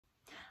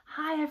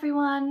Hi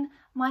everyone,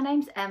 my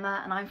name's Emma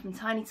and I'm from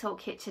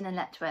TinyTalk, Hitchin and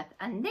Letchworth,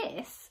 and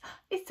this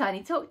is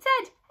TinyTalk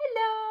TED.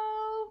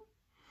 Hello!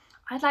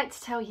 I'd like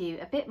to tell you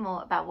a bit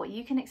more about what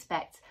you can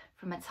expect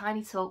from a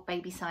TinyTalk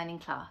baby signing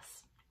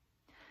class.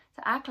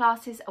 So our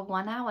classes are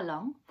 1 hour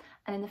long,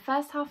 and in the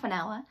first half an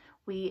hour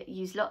we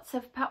use lots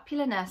of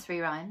popular nursery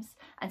rhymes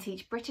and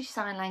teach British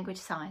Sign Language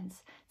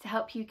signs to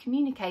help you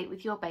communicate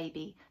with your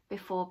baby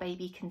before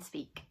baby can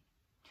speak.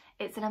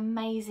 It's an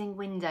amazing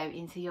window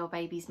into your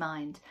baby's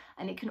mind,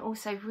 and it can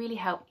also really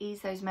help ease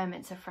those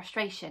moments of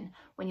frustration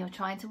when you're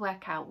trying to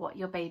work out what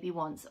your baby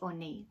wants or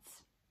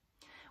needs.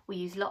 We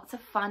use lots of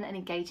fun and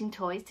engaging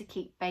toys to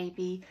keep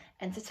baby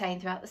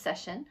entertained throughout the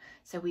session.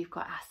 So we've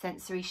got our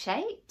sensory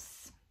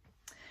shapes,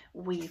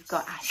 we've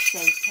got our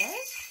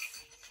shakers,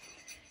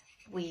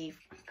 we've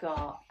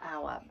got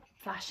our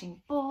flashing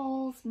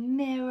balls,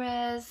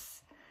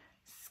 mirrors,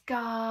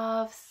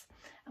 scarves,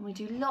 and we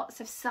do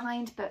lots of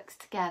signed books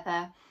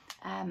together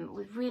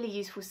with really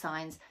useful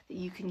signs that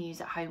you can use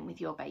at home with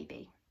your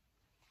baby.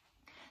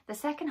 The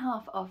second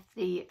half of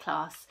the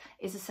class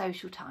is a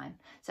social time,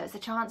 so it's a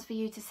chance for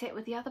you to sit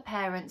with the other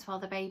parents while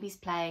the babies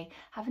play,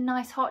 have a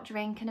nice hot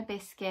drink and a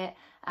biscuit,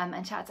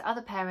 and chat to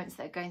other parents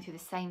that are going through the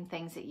same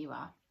things that you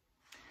are.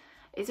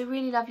 It's a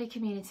really lovely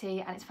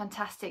community and it's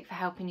fantastic for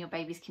helping your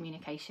baby's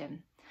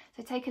communication.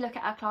 So take a look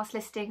at our class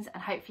listings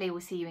and hopefully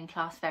we'll see you in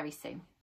class very soon.